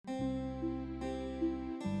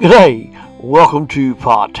G'day, welcome to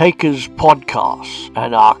Partakers Podcast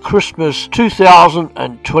and our Christmas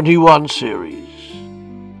 2021 series.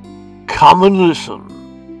 Come and listen.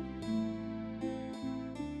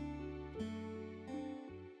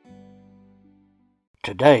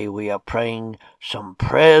 Today we are praying some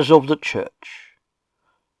prayers of the church.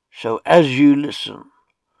 So as you listen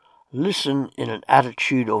in an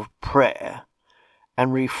attitude of prayer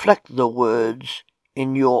and reflect the words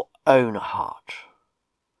in your own heart.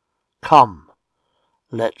 Come,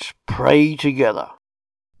 let's pray together.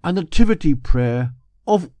 A Nativity Prayer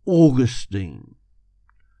of Augustine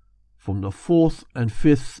from the 4th and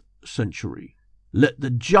 5th century. Let the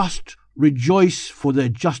just rejoice, for their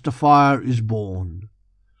justifier is born.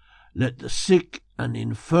 Let the sick and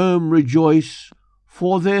infirm rejoice,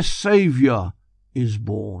 for their Saviour is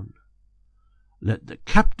born. Let the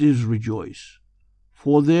captives rejoice,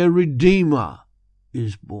 for their Redeemer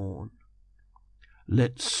is born.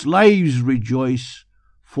 Let slaves rejoice,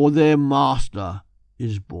 for their Master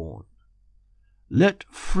is born. Let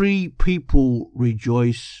free people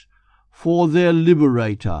rejoice, for their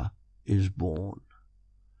Liberator is born.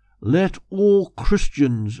 Let all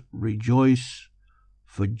Christians rejoice,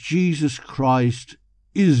 for Jesus Christ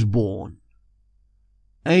is born.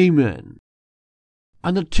 Amen.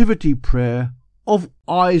 A Nativity Prayer of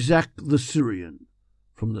Isaac the Syrian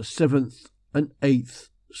from the 7th and 8th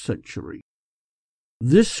century.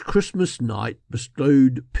 This Christmas night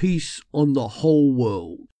bestowed peace on the whole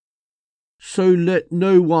world, so let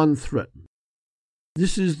no one threaten.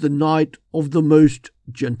 This is the night of the most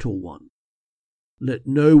gentle one. Let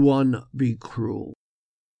no one be cruel.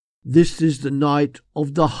 This is the night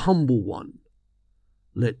of the humble one.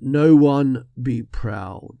 Let no one be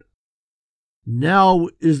proud. Now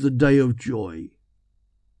is the day of joy.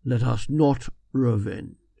 Let us not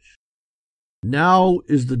revenge. Now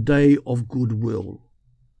is the day of goodwill.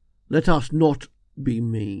 Let us not be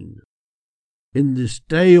mean. In this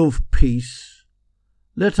day of peace,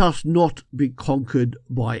 let us not be conquered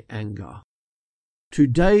by anger.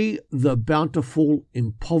 Today the bountiful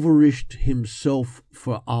impoverished himself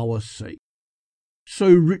for our sake.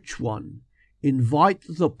 So, rich one, invite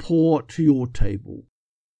the poor to your table.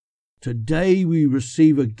 Today we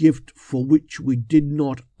receive a gift for which we did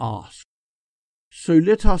not ask. So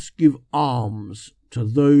let us give alms to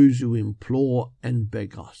those who implore and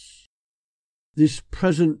beg us. This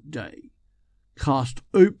present day, cast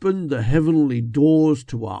open the heavenly doors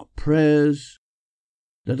to our prayers.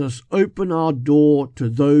 Let us open our door to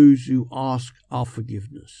those who ask our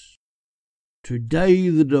forgiveness. Today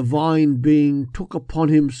the divine being took upon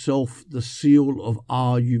himself the seal of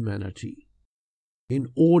our humanity, in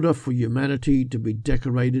order for humanity to be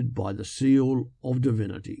decorated by the seal of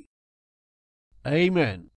divinity.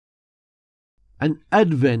 Amen. An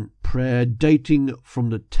Advent prayer dating from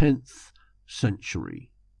the 10th century.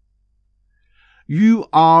 You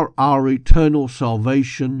are our eternal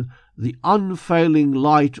salvation, the unfailing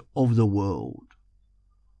light of the world.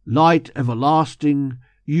 Light everlasting,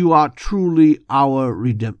 you are truly our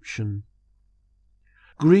redemption.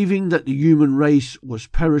 Grieving that the human race was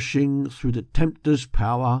perishing through the tempter's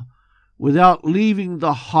power, without leaving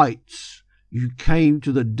the heights, you came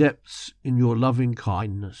to the depths in your loving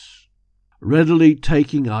kindness. Readily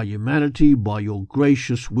taking our humanity by your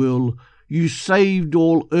gracious will, you saved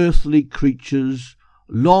all earthly creatures,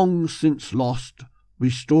 long since lost,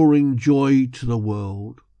 restoring joy to the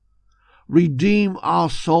world. Redeem our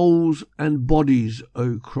souls and bodies,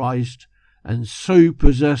 O Christ, and so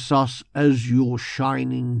possess us as your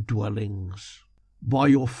shining dwellings. By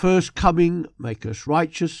your first coming, make us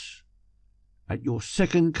righteous. At your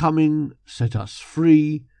second coming, set us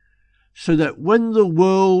free, so that when the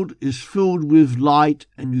world is filled with light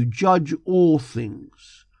and you judge all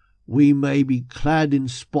things, we may be clad in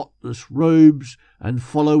spotless robes and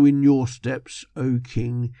follow in your steps, O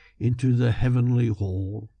King, into the heavenly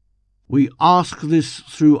hall. We ask this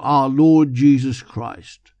through our Lord Jesus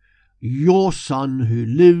Christ, your Son, who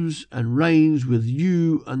lives and reigns with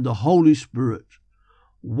you and the Holy Spirit,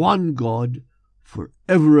 one God, for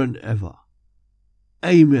ever and ever.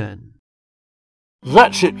 Amen.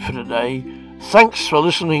 That's it for today. Thanks for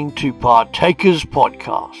listening to Partakers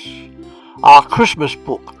Podcast. Our Christmas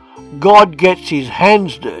book, God Gets His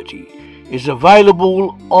Hands Dirty, is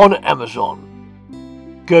available on Amazon.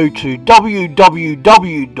 Go to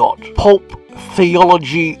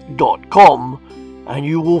www.pulptheology.com and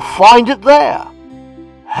you will find it there.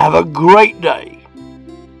 Have a great day.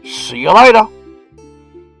 See you later.